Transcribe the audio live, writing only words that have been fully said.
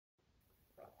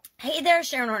Hey there,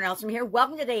 Sharon Horne-Ellstrom here.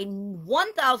 Welcome to day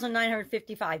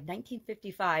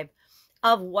 1955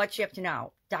 of What's You Up to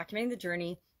Now, documenting the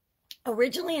journey.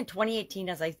 Originally in 2018,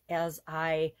 and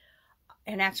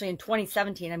actually in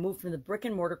 2017, I moved from the brick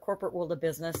and mortar corporate world of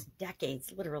business,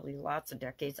 decades, literally lots of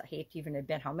decades. I hate to even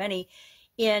admit how many,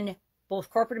 in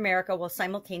both corporate America, while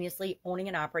simultaneously owning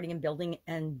and operating and building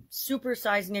and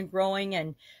supersizing and growing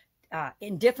and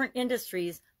in different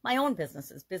industries, my own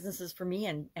businesses for me,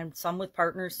 and some with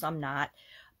partners, some not,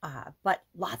 but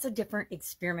lots of different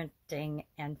experimenting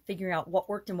and figuring out what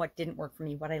worked and what didn't work for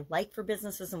me, what I like for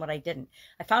businesses and what I didn't.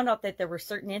 I found out that there were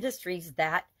certain industries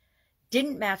that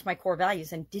didn't match my core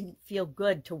values and didn't feel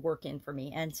good to work in for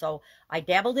me. And so I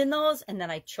dabbled in those, and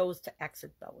then I chose to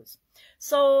exit those.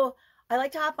 So I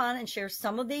like to hop on and share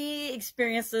some of the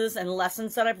experiences and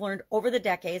lessons that I've learned over the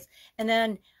decades. And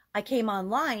then I came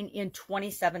online in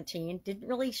 2017, didn't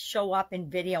really show up in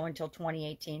video until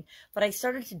 2018, but I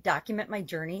started to document my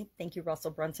journey. Thank you,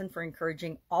 Russell Brunson, for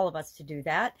encouraging all of us to do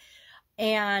that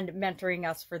and mentoring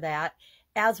us for that,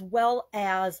 as well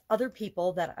as other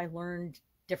people that I learned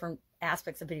different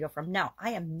aspects of video from. Now, I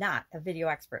am not a video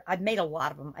expert. I've made a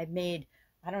lot of them. I've made,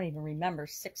 I don't even remember,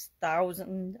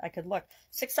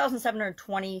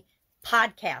 6,720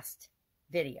 podcast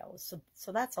videos.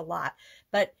 So that's a lot.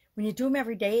 But when you do them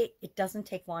every day, it doesn't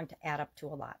take long to add up to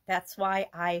a lot. That's why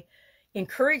I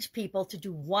encourage people to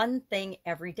do one thing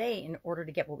every day in order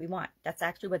to get what we want. That's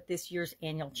actually what this year's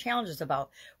annual challenge is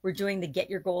about. We're doing the Get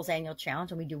Your Goals annual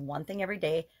challenge, and we do one thing every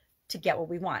day to get what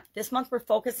we want. This month, we're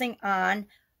focusing on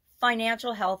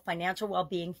financial health, financial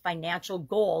well-being, financial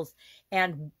goals.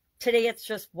 And today, it's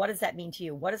just, what does that mean to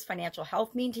you? What does financial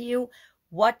health mean to you?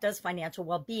 What does financial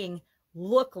well-being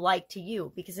look like to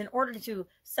you? Because in order to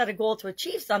set a goal to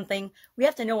achieve something, we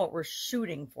have to know what we're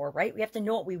shooting for, right? We have to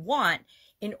know what we want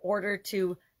in order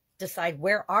to decide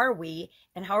where are we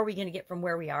and how are we going to get from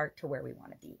where we are to where we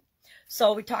want to be.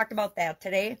 So we talked about that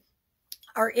today.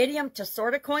 Our idiom to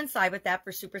sort of coincide with that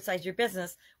for Supersize Your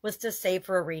Business was to save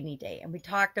for a rainy day. And we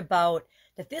talked about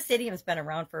that this idiom has been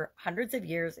around for hundreds of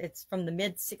years. It's from the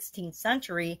mid-16th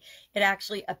century. It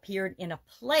actually appeared in a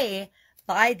play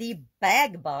by the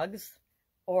Bag Bugs,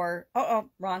 or,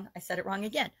 wrong, I said it wrong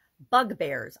again,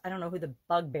 Bugbears. I don't know who the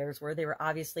Bugbears were. They were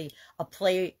obviously a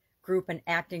play group, an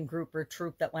acting group or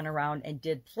troupe that went around and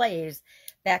did plays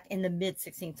back in the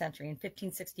mid-16th century. In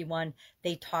 1561,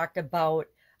 they talked about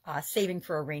saving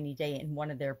for a rainy day in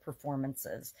one of their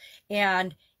performances.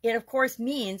 And it, of course,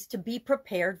 means to be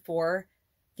prepared for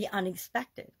the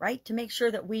unexpected, right? To make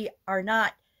sure that we are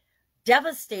not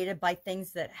devastated by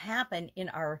things that happen in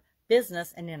our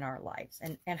business and in our lives.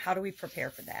 And how do we prepare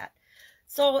for that?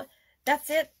 So that's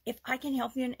it. If I can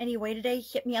help you in any way today,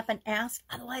 hit me up and ask.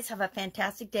 Otherwise, have a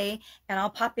fantastic day, and I'll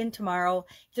pop in tomorrow.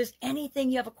 If there's anything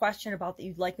you have a question about that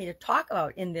you'd like me to talk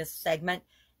about in this segment,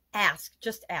 ask.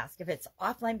 Just ask. If it's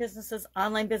offline businesses,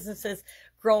 online businesses,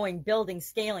 growing, building,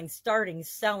 scaling, starting,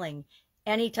 selling,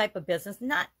 any type of business,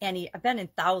 not any. I've been in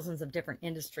thousands of different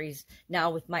industries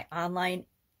now with my online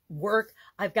work.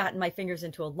 I've gotten my fingers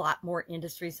into a lot more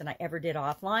industries than I ever did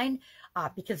offline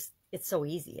because it's so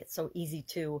easy. It's so easy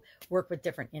to work with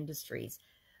different industries.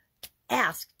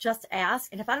 Ask, just ask.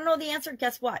 And if I don't know the answer,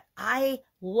 guess what? I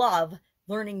love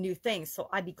learning new things. So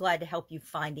I'd be glad to help you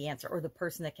find the answer, or the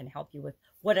person that can help you with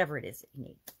whatever it is that you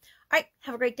need. All right.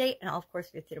 Have a great day. And I'll, of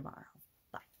course, be with you tomorrow.